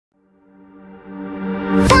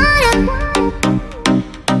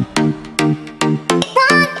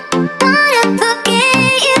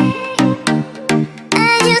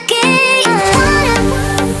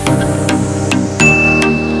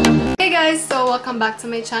welcome back to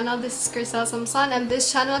my channel. This is Christelle Samson and this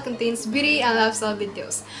channel contains beauty and lifestyle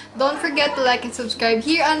videos. Don't forget to like and subscribe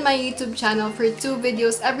here on my YouTube channel for 2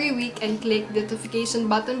 videos every week and click the notification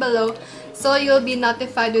button below so you'll be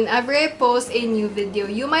notified whenever I post a new video.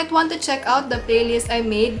 You might want to check out the playlist I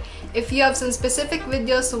made if you have some specific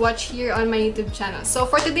videos to watch here on my YouTube channel. So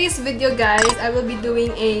for today's video guys, I will be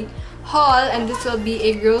doing a haul and this will be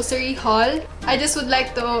a grocery haul. I just would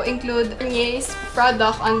like to include Garnier's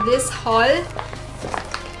product on this haul.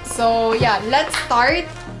 So yeah, let's start.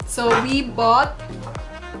 So we bought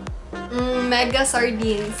mega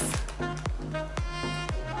sardines.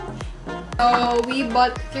 So we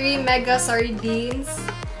bought 3 mega sardines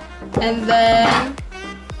and then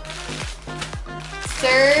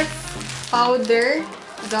surf powder,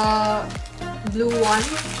 the blue one.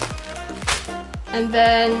 And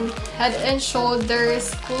then Head and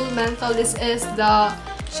Shoulders Cool Menthol. This is the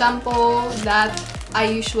shampoo that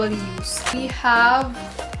I usually use. We have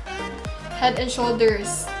Head and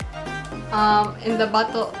Shoulders in the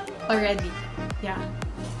bottle already. Yeah.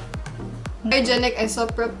 Hygienic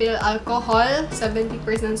isopropyl alcohol,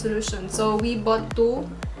 70% solution. So we bought 2.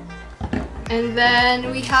 And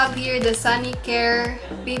then we have here the Sanicare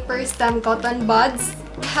Paper Stem Cotton Buds.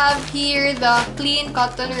 We have here the Clean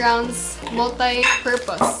Cotton Rounds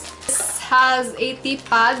Multi-Purpose. This has 80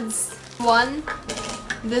 pads. 1,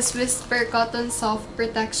 this Whisper Cotton Soft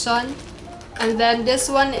Protection. And then this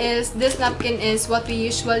napkin is what we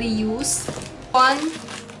usually use. 1,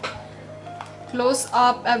 Close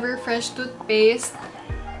Up Everfresh Toothpaste.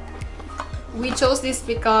 We chose this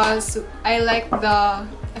because I like the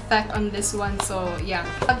effect on this one, so yeah.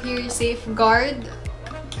 I have here Safeguard,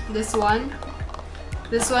 this one.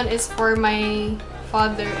 This one is for my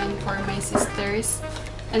father and for my sisters.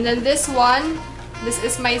 And then this one, this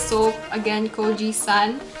is my soap, again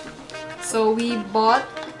Koji-san. So we bought,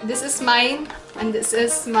 this is mine and this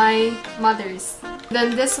is my mother's.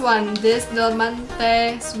 Then this one, this Del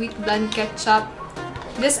Monte Sweet Blend Ketchup.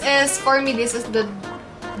 This is, for me, this is the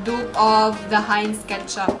dupe of the Heinz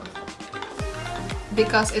ketchup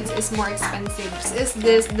because it is more expensive. This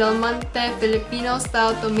is Del Monte Filipino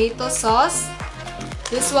Style Tomato Sauce.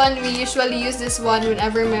 This one, we usually use this one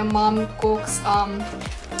whenever my mom cooks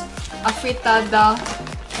a fritada.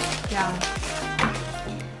 Yeah.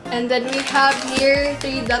 And then we have here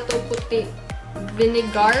 3 Dato Puti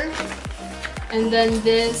vinegar. And then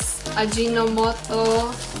this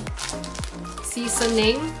Ajinomoto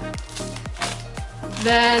seasoning.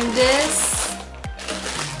 Then this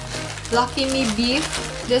Lucky Me beef.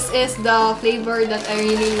 This is the flavor that I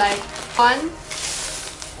really like. 1,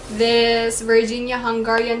 this Virginia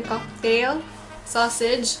Hungarian cocktail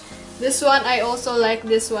sausage. This one, I also like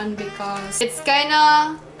this one because it's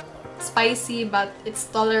kinda spicy but it's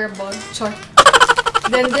tolerable. Sure.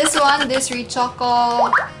 Then this one, this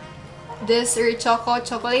Richoco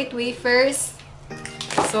chocolate wafers.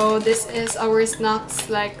 So this is our snacks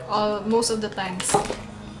like most of the times.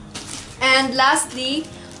 And lastly,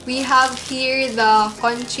 we have here the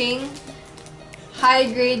Conching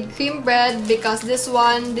high-grade cream bread because this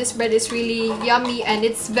bread is really yummy and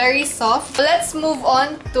it's very soft. Let's move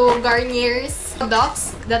on to Garnier's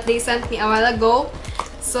products that they sent me a while ago.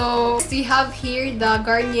 So we have here the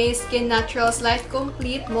Garnier Skin Naturals Light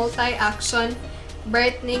Complete Multi-Action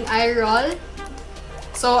Brightening Eye Roll.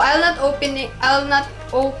 So I'll not open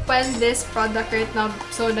this product right now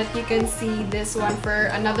so that you can see this one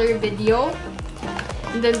for another video.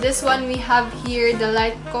 And then this one, we have here the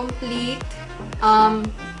Light Complete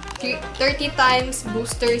 30 times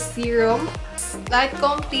booster serum. Light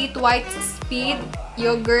Complete White Speed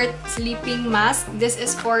Yogurt Sleeping Mask. This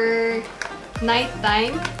is for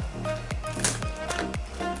nighttime.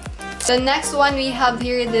 The next one, we have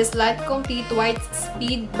here this Light Complete White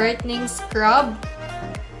Speed Brightening Scrub.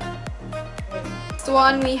 Next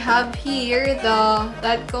one, we have here the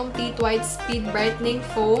Light Complete White Speed Brightening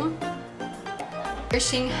Foam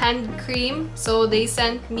Washing Hand Cream. So they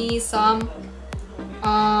sent me some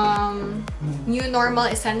new normal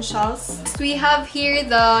essentials. Next, we have here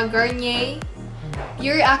the Garnier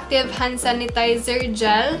Pure Active Hand Sanitizer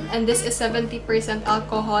Gel, and this is 70%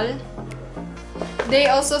 alcohol. They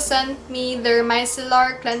also sent me their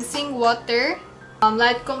Micellar Cleansing Water,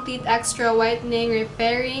 Light Complete Extra Whitening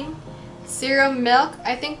Repairing Serum Milk.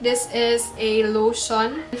 I think this is a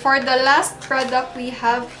lotion. For the last product we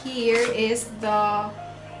have here is the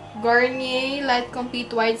Garnier Light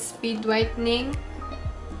Complete White Speed Whitening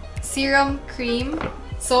Serum Cream.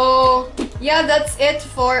 So yeah, that's it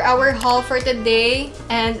for our haul for today,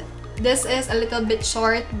 and this is a little bit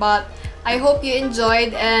short, but I hope you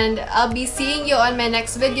enjoyed, and I'll be seeing you on my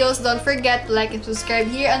next videos. Don't forget to like and subscribe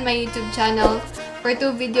here on my YouTube channel for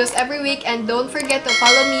 2 videos every week, and don't forget to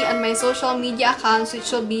follow me on my social media accounts,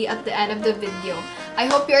 which will be at the end of the video. I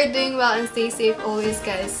hope you are doing well and stay safe always,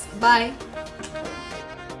 guys. Bye!